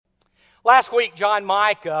Last week, John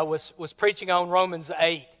Micah was preaching on Romans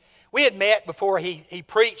 8. We had met before he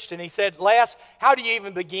preached, and he said, Les, how do you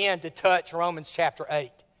even begin to touch Romans chapter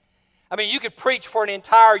 8? I mean, you could preach for an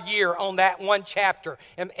entire year on that one chapter,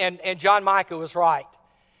 and John Micah was right.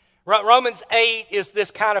 Romans 8 is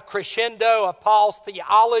this kind of crescendo of Paul's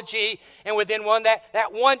theology, and within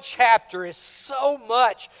that one chapter is so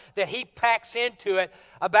much that he packs into it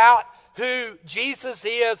about who Jesus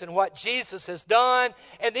is and what Jesus has done,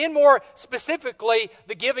 and then more specifically,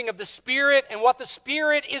 the giving of the Spirit and what the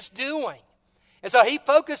Spirit is doing. And so he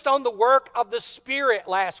focused on the work of the Spirit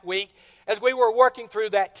last week as we were working through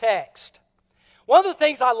that text. One of the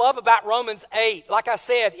things I love about Romans 8, like I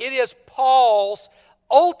said, it is Paul's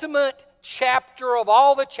ultimate chapter of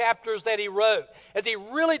all the chapters that he wrote, as he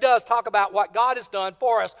really does talk about what God has done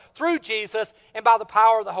for us through Jesus and by the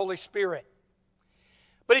power of the Holy Spirit.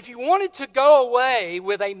 But if you wanted to go away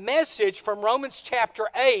with a message from Romans chapter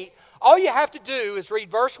 8, all you have to do is read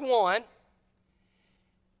verse 1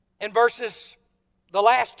 and the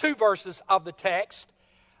last two verses of the text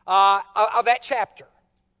of that chapter.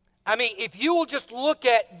 I mean, if you will just look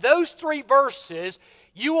at those three verses,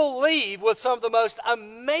 you will leave with some of the most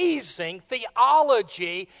amazing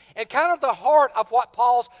theology and kind of the heart of what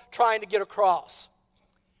Paul's trying to get across.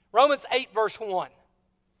 Romans 8, verse 1.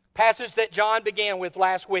 Passage that John began with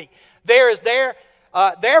last week.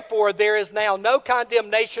 Therefore, there is now no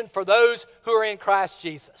condemnation for those who are in Christ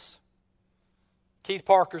Jesus. Keith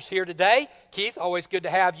Parker's here today. Keith, always good to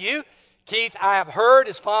have you. Keith, I have heard,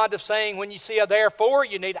 is fond of saying when you see a therefore,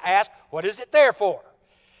 you need to ask, what is it there for?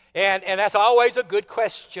 And that's always a good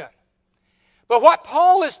question. But what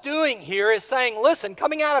Paul is doing here is saying, listen,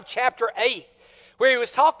 coming out of chapter 8, where he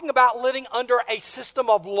was talking about living under a system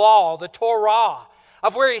of law, the Torah,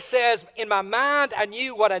 of where he says, in my mind I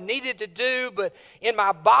knew what I needed to do, but in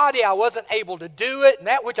my body I wasn't able to do it, and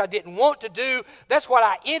that which I didn't want to do, that's what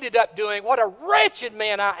I ended up doing. What a wretched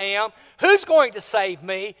man I am. Who's going to save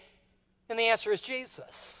me? And the answer is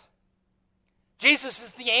Jesus. Jesus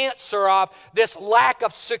is the answer of this lack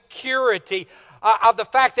of security, of the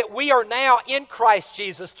fact that we are now in Christ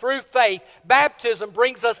Jesus through faith. Baptism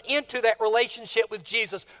brings us into that relationship with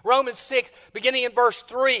Jesus. Romans 6, beginning in verse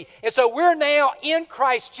 3. And so we're now in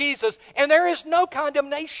Christ Jesus, and there is no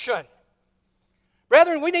condemnation.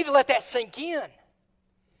 Brethren, we need to let that sink in.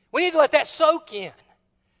 We need to let that soak in.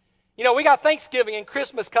 You know, we got Thanksgiving and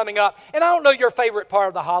Christmas coming up, and I don't know your favorite part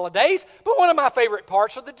of the holidays, but one of my favorite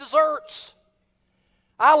parts are the desserts.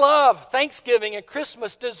 I love Thanksgiving and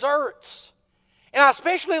Christmas desserts. And I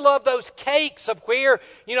especially love those cakes of where,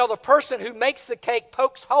 you know, the person who makes the cake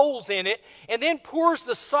pokes holes in it and then pours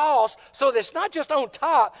the sauce so that it's not just on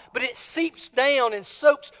top, but it seeps down and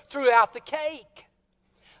soaks throughout the cake.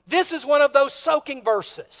 This is one of those soaking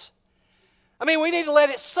verses. I mean, we need to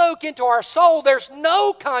let it soak into our soul. There's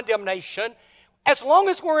no condemnation as long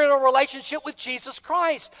as we're in a relationship with Jesus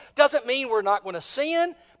Christ. Doesn't mean we're not going to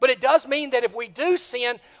sin, but it does mean that if we do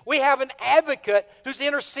sin, we have an advocate who's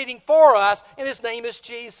interceding for us, and his name is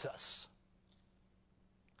Jesus.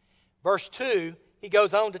 Verse 2, he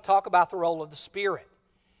goes on to talk about the role of the Spirit.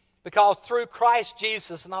 Because through Christ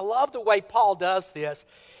Jesus, and I love the way Paul does this,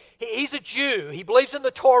 he's a Jew. He believes in the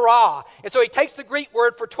Torah. And so he takes the Greek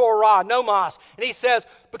word for Torah, nomos, and he says,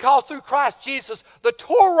 because through Christ Jesus, the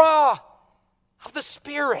Torah of the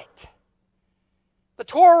Spirit, the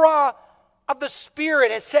Torah of the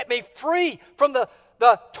Spirit has set me free from the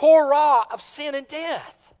Torah of sin and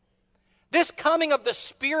death. This coming of the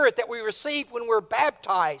Spirit that we receive when we're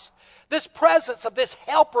baptized, this presence of this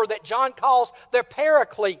helper that John calls the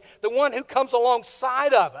Paraclete, the one who comes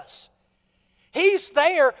alongside of us. He's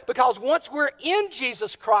there because once we're in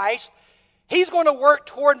Jesus Christ, He's going to work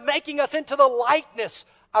toward making us into the likeness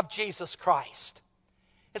of Jesus Christ.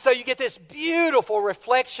 And so you get this beautiful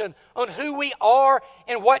reflection on who we are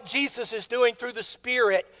and what Jesus is doing through the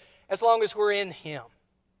Spirit as long as we're in Him.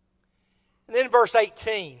 And then in verse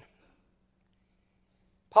 18,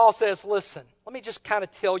 Paul says, listen, let me just kind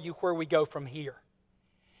of tell you where we go from here.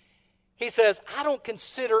 He says, I don't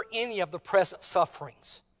consider any of the present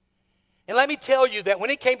sufferings. And let me tell you that when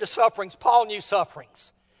it came to sufferings, Paul knew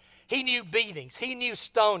sufferings. He knew beatings. He knew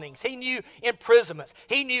stonings. He knew imprisonments.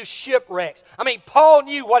 He knew shipwrecks. I mean, Paul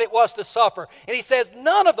knew what it was to suffer. And he says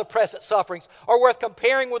none of the present sufferings are worth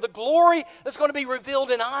comparing with the glory that's going to be revealed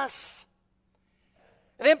in us.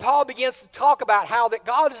 And then Paul begins to talk about how that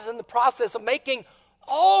God is in the process of making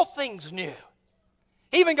all things new.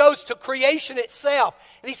 He even goes to creation itself.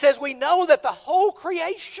 And he says we know that the whole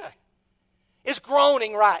creation is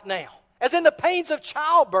groaning right now, as in the pains of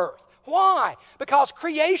childbirth. Why? Because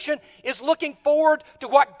creation is looking forward to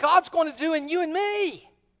what God's going to do in you and me.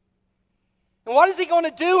 And what is He going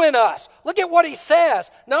to do in us? Look at what He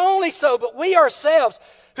says. Not only so, but we ourselves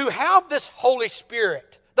who have this Holy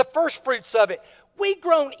Spirit, the first fruits of it, we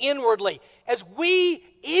groan inwardly as we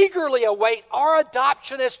eagerly await our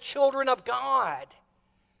adoption as children of God.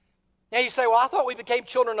 Now you say, well, I thought we became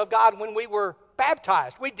children of God when we were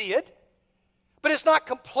baptized. We did. But it's not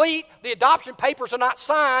complete. The adoption papers are not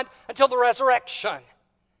signed until the resurrection.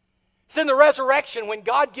 It's in the resurrection when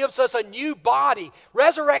God gives us a new body,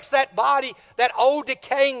 resurrects that body, that old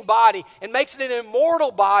decaying body, and makes it an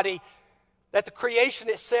immortal body, that the creation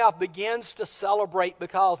itself begins to celebrate,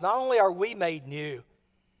 because not only are we made new,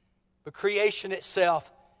 but creation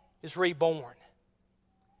itself is reborn.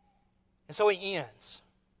 And so he ends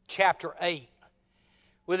chapter 8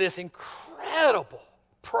 with this incredible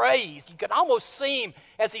praise. You can almost see him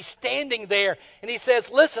as he's standing there, and he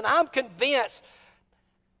says, listen, I'm convinced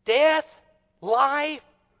death, life,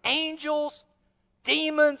 angels,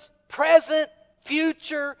 demons, present,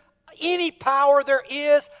 future, any power there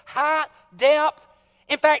is, height, depth.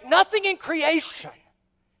 In fact, nothing in creation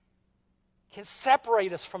can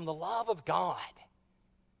separate us from the love of God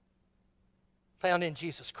found in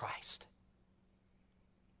Jesus Christ.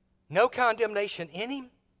 No condemnation in Him,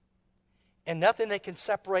 and nothing that can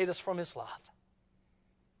separate us from His love.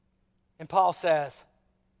 And Paul says,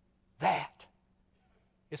 that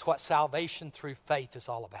is what salvation through faith is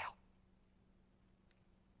all about.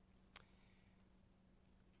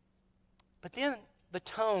 But then the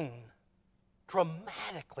tone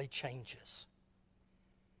dramatically changes.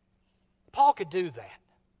 Paul could do that.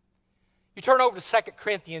 You turn over to 2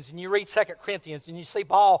 Corinthians and you read 2 Corinthians and you see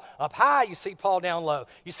Paul up high, you see Paul down low.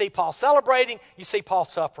 You see Paul celebrating, you see Paul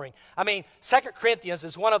suffering. I mean, 2 Corinthians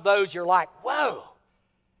is one of those you're like, whoa,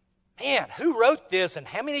 man, who wrote this and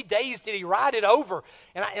how many days did he write it over?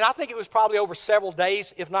 And I think it was probably over several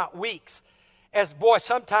days, if not weeks. As, boy,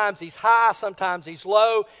 sometimes he's high, sometimes he's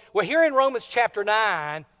low. Well, here in Romans chapter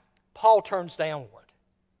 9, Paul turns downward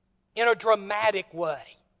in a dramatic way.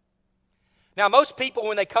 Now, most people,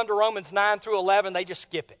 when they come to Romans 9 through 11, they just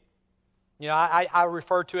skip it. You know, I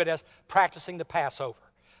refer to it as practicing the Passover.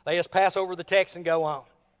 They just pass over the text and go on.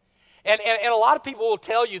 And a lot of people will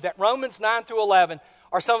tell you that Romans 9 through 11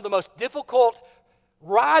 are some of the most difficult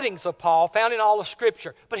writings of Paul found in all of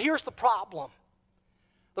Scripture. But here's the problem.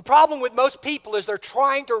 The problem with most people is they're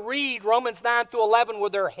trying to read Romans 9 through 11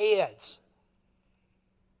 with their heads.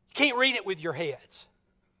 You can't read it with your heads.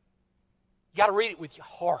 You got to read it with your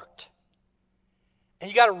heart. And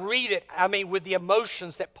you got to read it, with the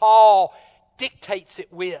emotions that Paul dictates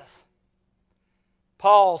it with.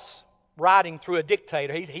 Paul's writing through a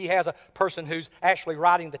dictator. He has a person who's actually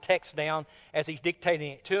writing the text down as he's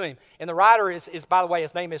dictating it to him. And the writer is, by the way,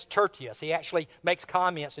 his name is Tertius. He actually makes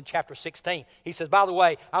comments in chapter 16. He says, by the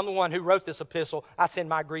way, I'm the one who wrote this epistle. I send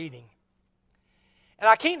my greeting. And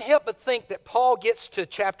I can't help but think that Paul gets to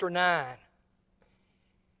chapter 9. And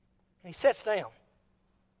he sits down.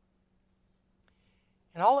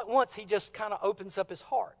 And all at once, he just kind of opens up his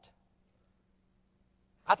heart.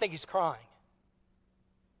 I think he's crying.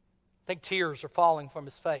 I think tears are falling from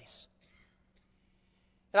his face.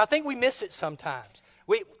 And I think we miss it sometimes.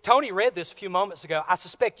 Tony read this a few moments ago. I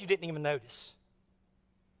suspect you didn't even notice.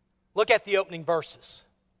 Look at the opening verses.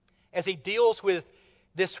 As he deals with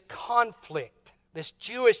this conflict, this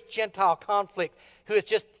Jewish-Gentile conflict, who is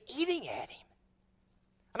just eating at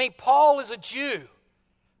him. Paul is a Jew,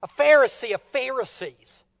 a Pharisee of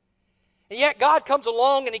Pharisees. And yet God comes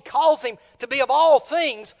along and he calls him to be, of all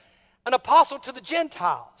things, an apostle to the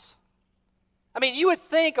Gentiles. You would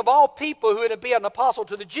think of all people who would be an apostle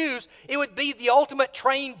to the Jews, it would be the ultimate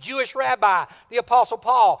trained Jewish rabbi, the Apostle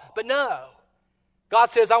Paul. But no.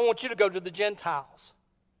 God says, I want you to go to the Gentiles.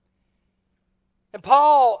 And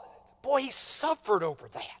Paul, boy, he suffered over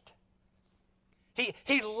that.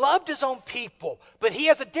 He loved his own people, but he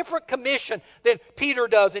has a different commission than Peter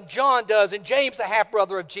does, and John does, and James, the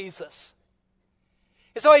half-brother of Jesus.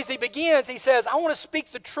 And so as he begins, he says, I want to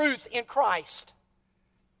speak the truth in Christ.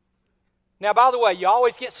 Now, by the way, you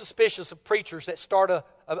always get suspicious of preachers that start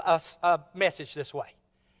a message this way.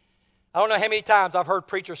 I don't know how many times I've heard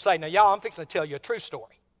preachers say, now, y'all, I'm fixing to tell you a true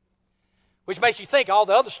story. Which makes you think all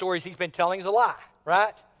the other stories he's been telling is a lie,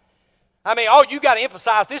 right? You got to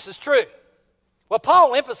emphasize this is true. Well,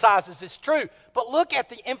 Paul emphasizes it's true, but look at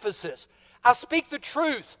the emphasis. I speak the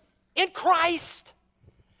truth in Christ.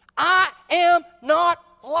 I am not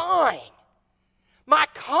lying. My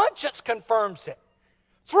conscience confirms it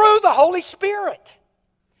through the Holy Spirit.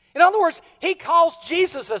 In other words, he calls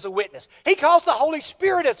Jesus as a witness. He calls the Holy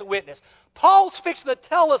Spirit as a witness. Paul's fixing to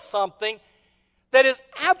tell us something that is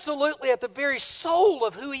absolutely at the very soul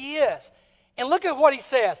of who he is. And look at what he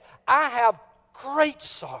says. I have great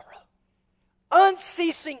sorrow,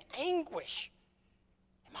 unceasing anguish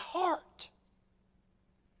in my heart.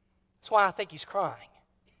 That's why I think he's crying.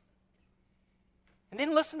 And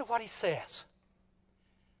then listen to what he says.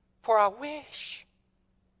 For I wish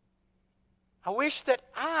that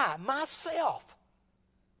I, myself,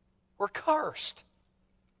 were cursed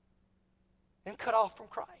and cut off from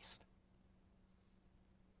Christ.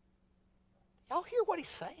 Y'all hear what he's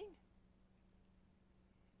saying?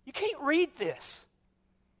 You can't read this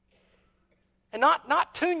and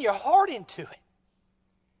not tune your heart into it.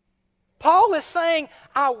 Paul is saying,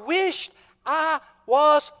 I wished I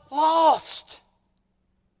was lost.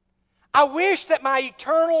 I wish that my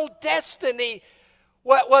eternal destiny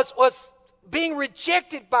was being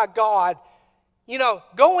rejected by God. You know,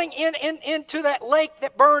 going into that lake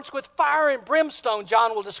that burns with fire and brimstone,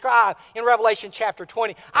 John will describe in Revelation chapter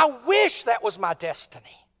 20. I wish that was my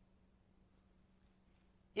destiny.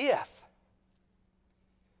 If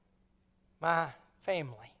my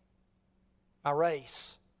family, my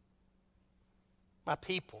race, my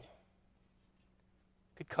people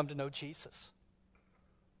could come to know Jesus.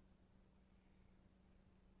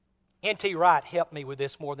 N.T. Wright helped me with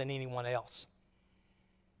this more than anyone else.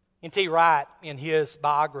 N.T. Wright, in his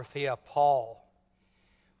biography of Paul,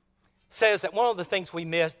 says that one of the things we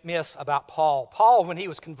miss about Paul, when he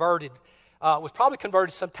was converted, was probably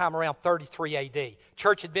converted sometime around 33 A.D.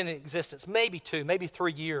 Church had been in existence maybe 2, maybe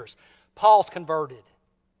 3 years. Paul's converted.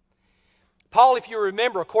 Paul, if you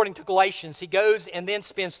remember, according to Galatians, he goes and then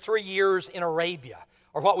spends 3 years in Arabia,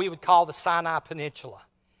 or what we would call the Sinai Peninsula.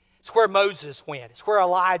 It's where Moses went. It's where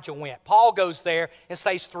Elijah went. Paul goes there and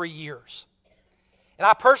stays 3 years. And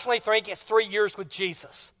I personally think it's 3 years with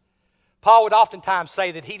Jesus. Paul would oftentimes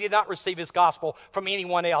say that he did not receive his gospel from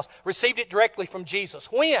anyone else. Received it directly from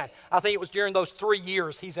Jesus. When? I think it was during those 3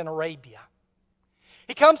 years he's in Arabia.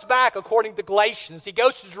 He comes back, according to Galatians. He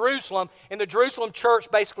goes to Jerusalem, and the Jerusalem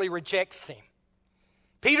church basically rejects him.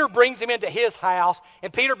 Peter brings him into his house,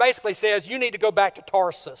 and Peter basically says, you need to go back to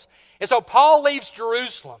Tarsus. And so Paul leaves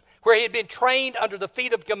Jerusalem, where he had been trained under the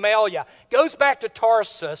feet of Gamaliel, goes back to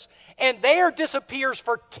Tarsus, and there disappears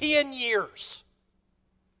for 10 years.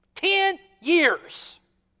 10 years.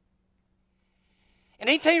 And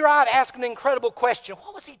N.T. Wright asked an incredible question.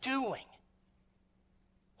 What was he doing?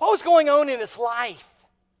 What was going on in his life?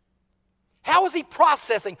 How was he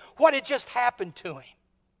processing what had just happened to him?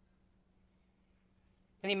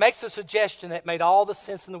 And he makes a suggestion that made all the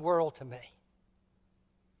sense in the world to me.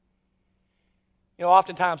 You know,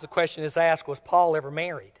 oftentimes the question is asked, was Paul ever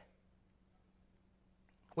married?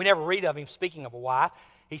 We never read of him speaking of a wife.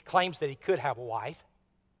 He claims that he could have a wife.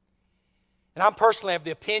 And I'm personally of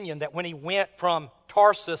the opinion that when he went from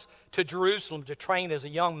Tarsus to Jerusalem to train as a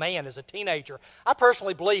young man, as a teenager, I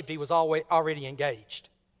personally believed he was already engaged.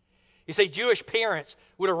 You see, Jewish parents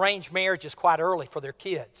would arrange marriages quite early for their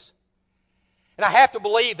kids. And I have to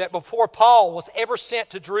believe that before Paul was ever sent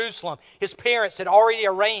to Jerusalem, his parents had already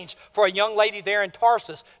arranged for a young lady there in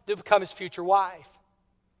Tarsus to become his future wife.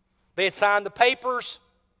 They had signed the papers.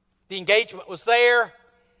 The engagement was there,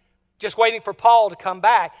 just waiting for Paul to come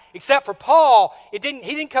back. Except for Paul, he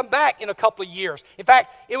didn't come back in a couple of years. In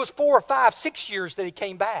fact, it was 4 or 5, 6 years that he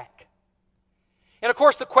came back. And of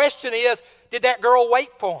course, the question is, did that girl wait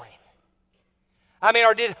for him? I mean,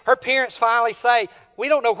 or did her parents finally say, we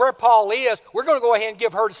don't know where Paul is, we're going to go ahead and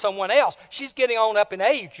give her to someone else. She's getting on up in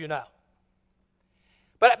age, you know.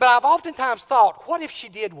 But I've oftentimes thought, what if she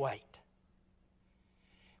did wait?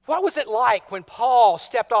 What was it like when Paul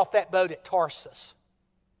stepped off that boat at Tarsus?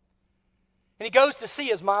 And he goes to see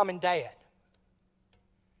his mom and dad.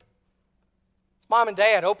 His mom and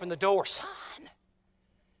dad open the door. Son,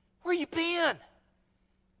 where you been?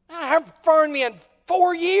 I haven't heard me in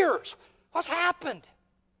 4 years. What's happened?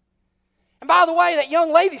 And by the way, that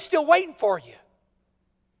young lady's still waiting for you.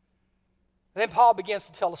 And then Paul begins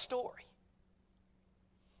to tell a story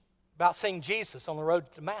about seeing Jesus on the road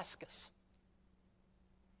to Damascus.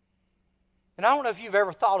 And I don't know if you've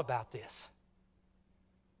ever thought about this,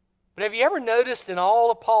 but have you ever noticed in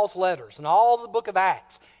all of Paul's letters, in all of the book of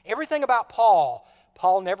Acts, everything about Paul,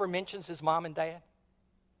 Paul never mentions his mom and dad?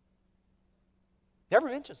 Never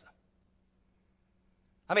mentions them.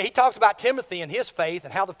 I mean, he talks about Timothy and his faith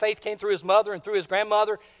and how the faith came through his mother and through his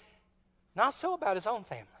grandmother. Not so about his own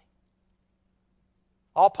family.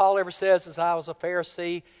 All Paul ever says is, I was a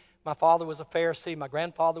Pharisee, my father was a Pharisee, my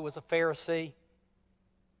grandfather was a Pharisee.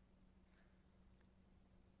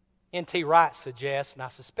 N.T. Wright suggests, and I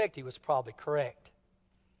suspect he was probably correct,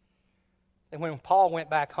 that when Paul went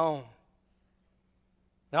back home,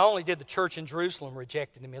 not only did the church in Jerusalem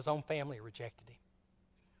reject him, his own family rejected him.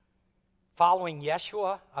 following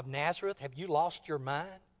Yeshua of Nazareth? Have you lost your mind?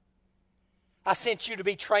 I sent you to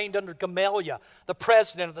be trained under Gamaliel, the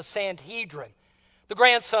president of the Sanhedrin, the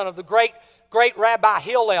grandson of the great Rabbi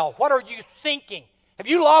Hillel. What are you thinking? Have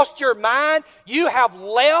you lost your mind? You have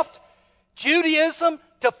left Judaism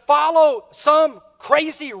to follow some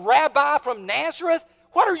crazy rabbi from Nazareth?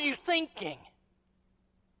 What are you thinking?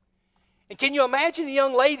 And can you imagine the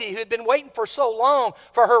young lady who had been waiting for so long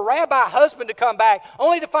for her rabbi husband to come back,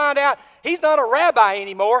 only to find out he's not a rabbi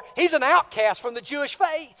anymore, he's an outcast from the Jewish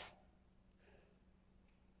faith?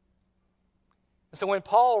 And so when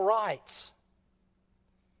Paul writes,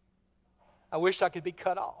 I wish I could be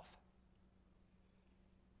cut off,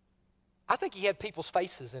 I think he had people's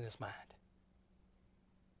faces in his mind.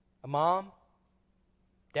 A mom,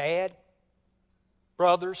 dad,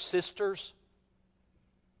 brothers, sisters,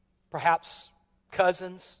 perhaps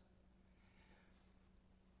cousins.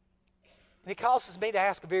 And it causes me to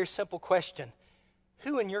ask a very simple question.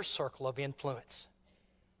 Who in your circle of influence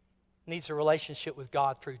needs a relationship with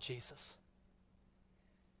God through Jesus?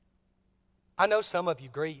 I know some of you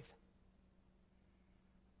grieve.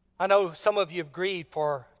 I know some of you have grieved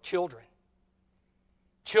for children.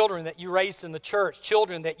 Children that you raised in the church.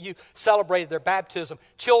 Children that you celebrated their baptism.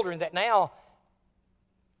 Children that now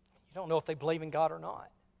you don't know if they believe in God or not.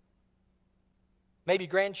 Maybe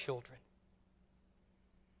grandchildren.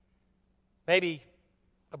 Maybe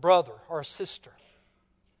a brother or a sister.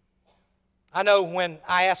 I know when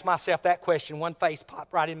I ask myself that question, one face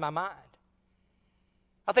popped right in my mind.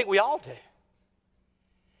 I think we all do.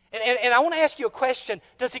 And I want to ask you a question.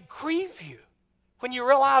 Does it grieve you when you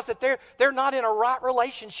realize that they're not in a right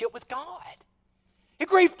relationship with God? It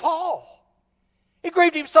grieved Paul. It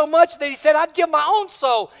grieved him so much that he said, I'd give my own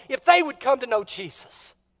soul if they would come to know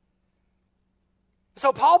Jesus.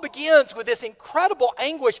 So Paul begins with this incredible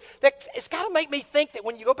anguish that it's got to make me think that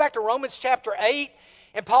when you go back to Romans chapter 8,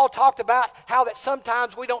 and Paul talked about how that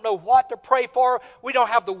sometimes we don't know what to pray for, we don't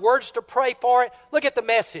have the words to pray for it. Look at the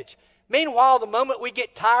message. Meanwhile, the moment we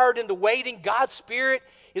get tired in the waiting, God's Spirit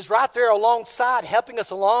is right there alongside, helping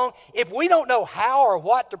us along. If we don't know how or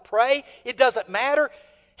what to pray, it doesn't matter.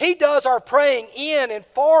 He does our praying in and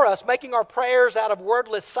for us, making our prayers out of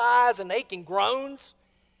wordless sighs and aching groans.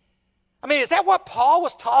 I mean, is that what Paul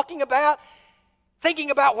was talking about?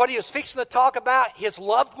 Thinking about what he was fixing to talk about, his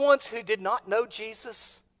loved ones who did not know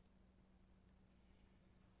Jesus?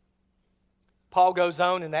 Paul goes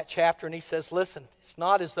on in that chapter and he says, listen, it's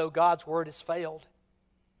not as though God's word has failed.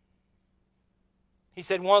 He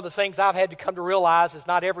said, one of the things I've had to come to realize is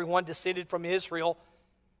not everyone descended from Israel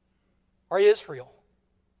or Israel.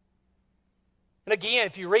 And again,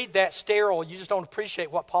 if you read that sterile, you just don't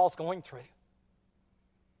appreciate what Paul's going through.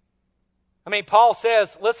 I mean, Paul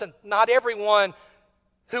says, listen, not everyone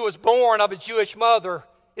who was born of a Jewish mother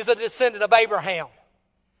is a descendant of Abraham,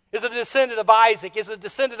 is a descendant of Isaac, is a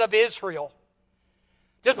descendant of Israel.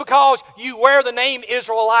 Just because you wear the name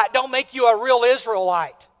Israelite don't make you a real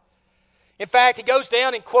Israelite. In fact, he goes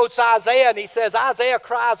down and quotes Isaiah, and he says, Isaiah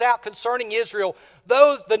cries out concerning Israel,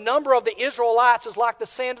 though the number of the Israelites is like the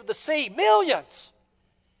sand of the sea, millions.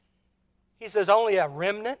 He says, only a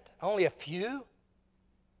remnant, only a few.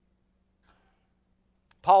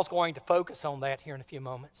 Paul's going to focus on that here in a few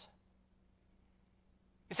moments.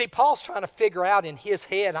 You see, Paul's trying to figure out in his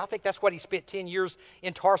head, and I think that's what he spent 10 years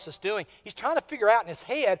in Tarsus doing. He's trying to figure out in his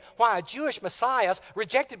head why a Jewish Messiah is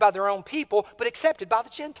rejected by their own people, but accepted by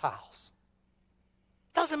the Gentiles.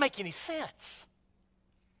 Doesn't make any sense.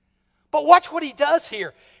 But watch what he does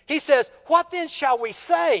here. He says, what then shall we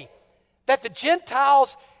say? That the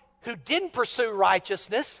Gentiles who didn't pursue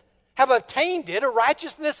righteousness have obtained it, a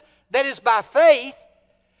righteousness that is by faith,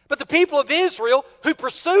 but the people of Israel who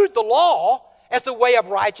pursued the law as the way of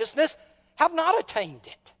righteousness have not attained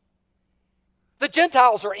it. The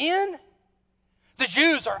Gentiles are in. The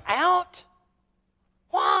Jews are out.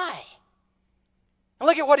 Why? And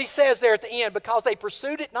look at what he says there at the end. Because they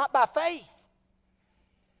pursued it not by faith.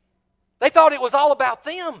 They thought it was all about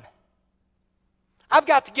them. I've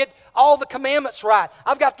got to get all the commandments right.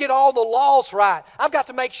 I've got to get all the laws right. I've got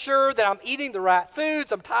to make sure that I'm eating the right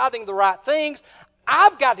foods. I'm tithing the right things.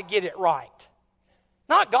 I've got to get it right.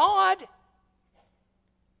 Not God.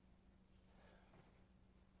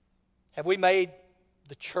 Have we made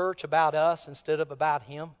the church about us instead of about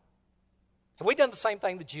Him? Have we done the same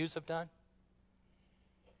thing the Jews have done?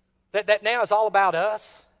 That now is all about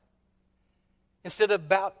us instead of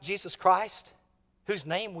about Jesus Christ, whose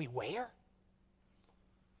name we wear?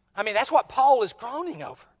 I mean, that's what Paul is groaning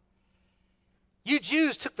over. You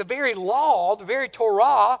Jews took the very law, the very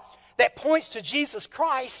Torah that points to Jesus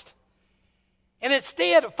Christ, and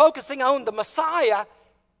instead of focusing on the Messiah,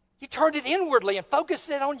 You turned it inwardly and focused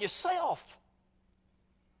it on yourself.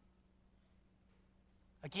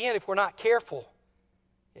 Again, if we're not careful,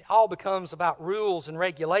 it all becomes about rules and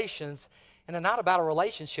regulations, and they're not about a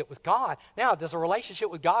relationship with God. Now, does a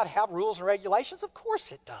relationship with God have rules and regulations? Of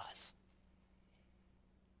course it does.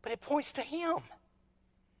 But it points to Him,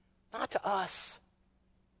 not to us.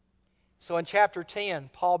 So in chapter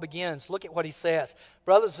 10, Paul begins. Look at what he says.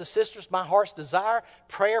 Brothers and sisters, my heart's desire,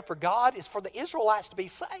 prayer for God is for the Israelites to be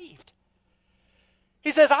saved.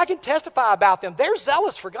 He says, I can testify about them. They're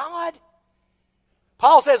zealous for God.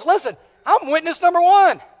 Paul says, listen, I'm witness number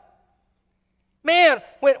one. Man,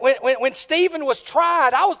 when Stephen was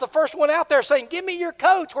tried, I was the first one out there saying, give me your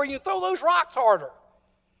coats where you throw those rocks harder.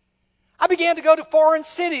 I began to go to foreign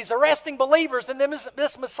cities, arresting believers in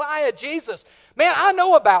this Messiah, Jesus. Man, I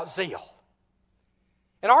know about zeal.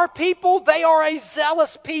 And our people, they are a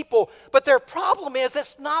zealous people. But their problem is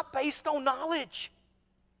it's not based on knowledge.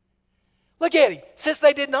 Look at him. Since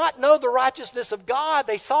they did not know the righteousness of God,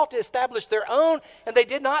 they sought to establish their own, and they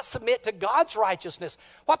did not submit to God's righteousness.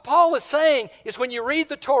 What Paul is saying is when you read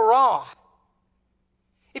the Torah,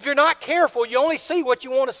 if you're not careful, you only see what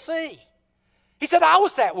you want to see. He said, I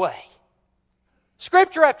was that way.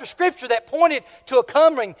 Scripture after scripture that pointed to a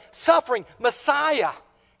coming, suffering Messiah.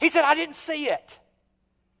 He said, I didn't see it.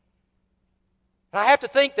 And I have to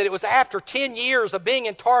think that it was after 10 years of being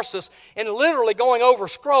in Tarsus and literally going over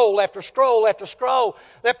scroll after scroll after scroll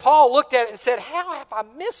that Paul looked at it and said, how have I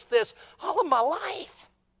missed this all of my life?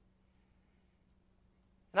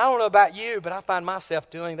 And I don't know about you, but I find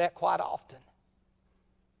myself doing that quite often.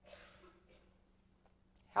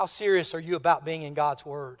 How serious are you about being in God's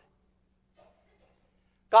Word?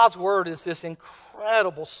 God's Word is this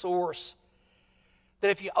incredible source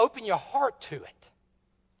that if you open your heart to it,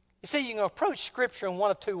 you see, you can approach Scripture in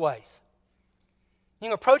one of two ways. You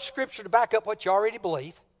can approach Scripture to back up what you already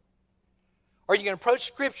believe, or you can approach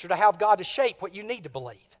Scripture to have God to shape what you need to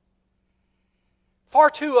believe.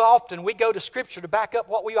 Far too often we go to Scripture to back up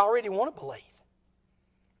what we already want to believe.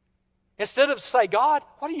 Instead of say, God,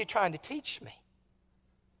 what are you trying to teach me?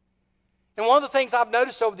 And one of the things I've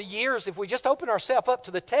noticed over the years, if we just open ourselves up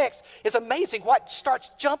to the text, it's amazing what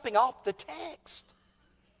starts jumping off the text.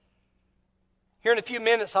 Here in a few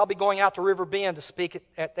minutes, I'll be going out to River Bend to speak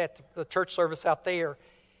at the church service out there.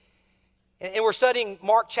 And we're studying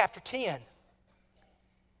Mark chapter 10.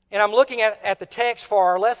 And I'm looking at the text for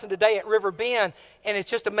our lesson today at River Bend, and it's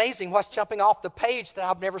just amazing what's jumping off the page that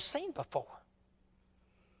I've never seen before.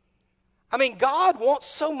 I mean, God wants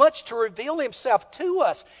so much to reveal Himself to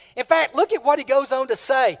us. In fact, look at what He goes on to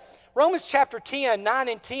say. Romans chapter 10, 9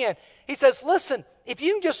 and 10. He says, listen, if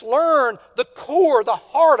you can just learn the core, the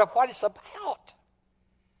heart of what it's about.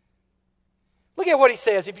 Look at what he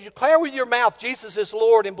says. If you declare with your mouth Jesus is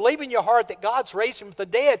Lord and believe in your heart that God's raised Him from the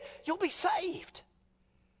dead, you'll be saved.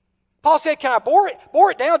 Paul said, can I bore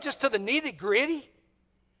it down just to the nitty-gritty?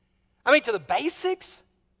 I mean, to the basics?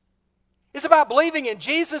 It's about believing in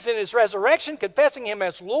Jesus and His resurrection, confessing Him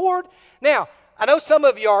as Lord. Now, I know some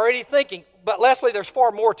of you are already thinking, but Leslie, there's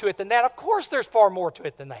far more to it than that. Of course there's far more to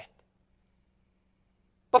it than that.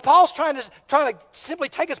 But Paul's trying to simply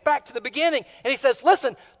take us back to the beginning. And he says,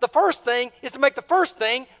 listen, the first thing is to make the first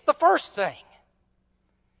thing the first thing.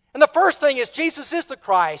 And the first thing is Jesus is the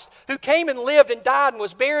Christ who came and lived and died and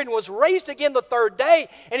was buried and was raised again the third day.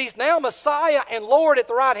 And He's now Messiah and Lord at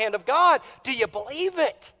the right hand of God. Do you believe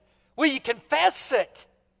it? Will you confess it?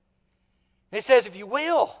 And he says, if you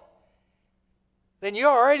will, then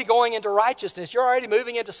you're already going into righteousness. You're already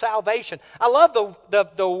moving into salvation. I love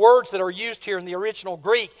the words that are used here in the original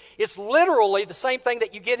Greek. It's literally the same thing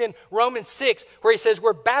that you get in Romans 6, where he says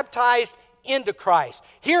we're baptized into Christ.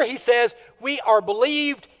 Here he says we are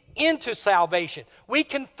believed into salvation. We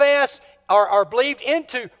confess, are believed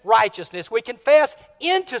into righteousness. We confess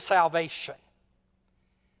into salvation.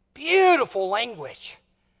 Beautiful language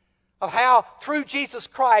of how through Jesus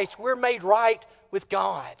Christ we're made right with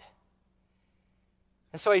God.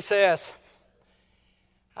 And so he says,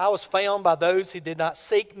 I was found by those who did not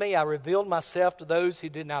seek me. I revealed myself to those who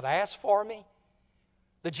did not ask for me.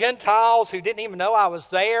 The Gentiles who didn't even know I was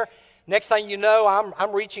there. Next thing you know,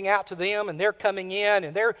 I'm reaching out to them and they're coming in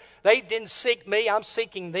and they didn't seek me. I'm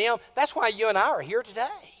seeking them. That's why you and I are here today.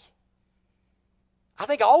 I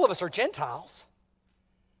think all of us are Gentiles.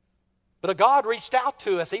 But God reached out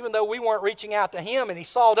to us even though we weren't reaching out to Him, and He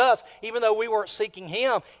sought us even though we weren't seeking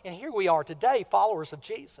Him. And here we are today, followers of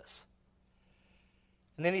Jesus.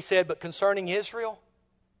 And then He said, but concerning Israel,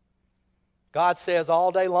 God says,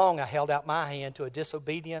 all day long I held out my hand to a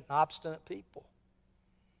disobedient and obstinate people.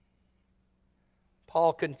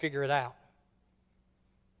 Paul couldn't figure it out.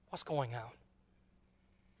 What's going on?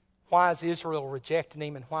 Why is Israel rejecting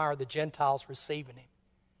him, and why are the Gentiles receiving him?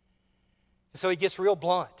 And so he gets real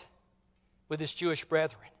blunt with his Jewish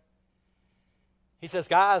brethren. He says,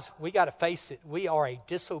 guys, we got to face it. We are a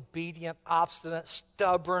disobedient, obstinate,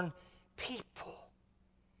 stubborn people.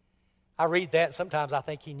 I read that, and sometimes I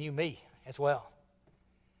think he knew me as well.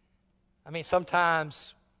 I mean,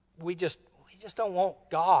 sometimes we just don't want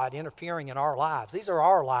God interfering in our lives. These are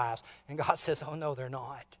our lives. And God says, oh, no, they're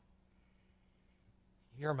not.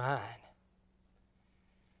 You're mine.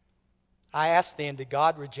 I asked then, did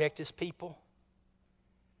God reject his people?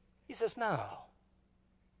 He says, no.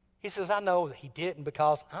 He says, I know that he didn't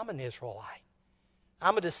because I'm an Israelite.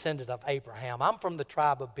 I'm a descendant of Abraham. I'm from the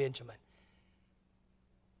tribe of Benjamin.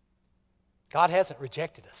 God hasn't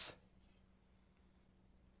rejected us.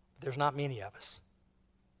 There's not many of us.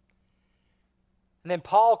 And then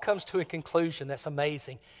Paul comes to a conclusion that's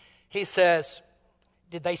amazing. He says,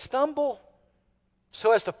 did they stumble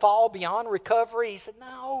so as to fall beyond recovery? He said,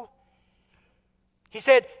 no. He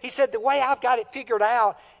said, the way I've got it figured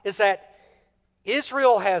out is that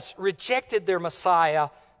Israel has rejected their Messiah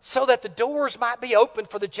so that the doors might be open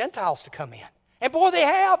for the Gentiles to come in. And boy, they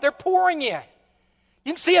have. They're pouring in.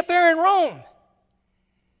 You can see it there in Rome.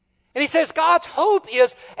 And he says God's hope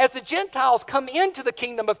is as the Gentiles come into the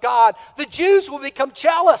kingdom of God, the Jews will become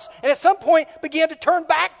jealous and at some point begin to turn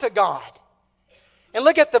back to God. And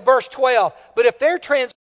look at the verse 12. But if their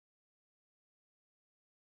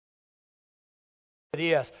it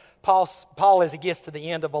is. Paul, as he gets to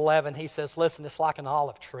the end of 11, he says, listen, it's like an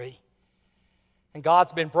olive tree. And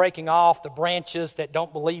God's been breaking off the branches that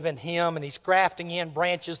don't believe in him, and he's grafting in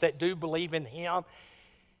branches that do believe in him.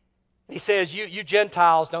 He says, you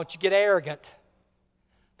Gentiles, don't you get arrogant.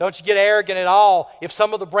 Don't you get arrogant at all. If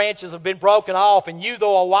some of the branches have been broken off, and you,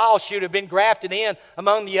 though a wild shoot, have been grafted in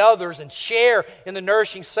among the others and share in the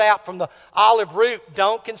nourishing sap from the olive root,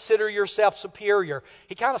 don't consider yourself superior.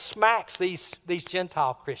 He kind of smacks these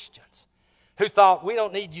Gentile Christians who thought, we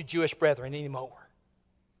don't need you Jewish brethren anymore.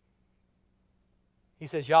 He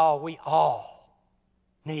says, y'all, we all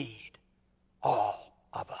need all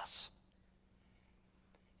of us.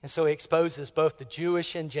 And so he exposes both the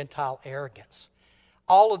Jewish and Gentile arrogance.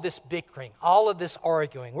 All of this bickering, all of this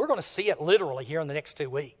arguing. We're going to see it literally here in the next 2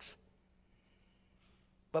 weeks.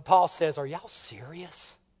 But Paul says, are y'all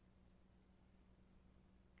serious?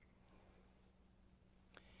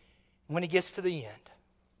 When he gets to the end,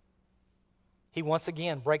 he once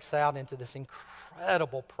again breaks out into this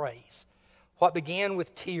incredible praise. What began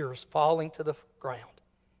with tears falling to the ground.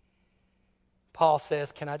 Paul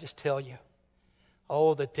says, can I just tell you,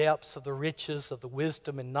 oh, the depths of the riches of the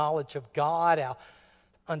wisdom and knowledge of God, how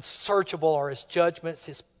unsearchable are his judgments,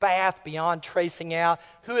 his path beyond tracing out.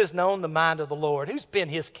 Who has known the mind of the Lord? Who's been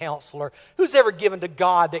his counselor? Who's ever given to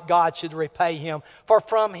God that God should repay him? For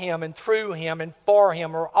from him and through him and for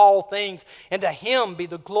him are all things, and to him be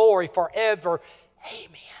the glory forever.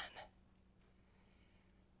 Amen.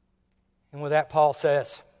 And with that, Paul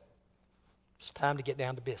says, it's time to get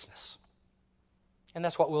down to business. And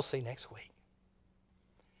that's what we'll see next week.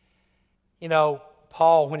 You know,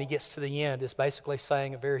 Paul, when he gets to the end, is basically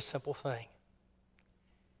saying a very simple thing.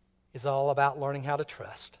 It's all about learning how to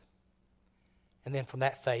trust. And then from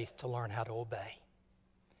that faith to learn how to obey.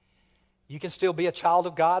 You can still be a child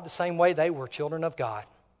of God the same way they were children of God.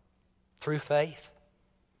 Through faith,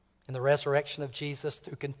 in the resurrection of Jesus,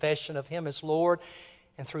 through confession of him as Lord,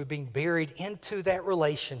 and through being buried into that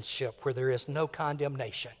relationship where there is no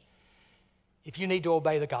condemnation. If you need to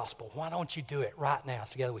obey the gospel, why don't you do it right now?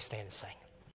 So together we stand and sing.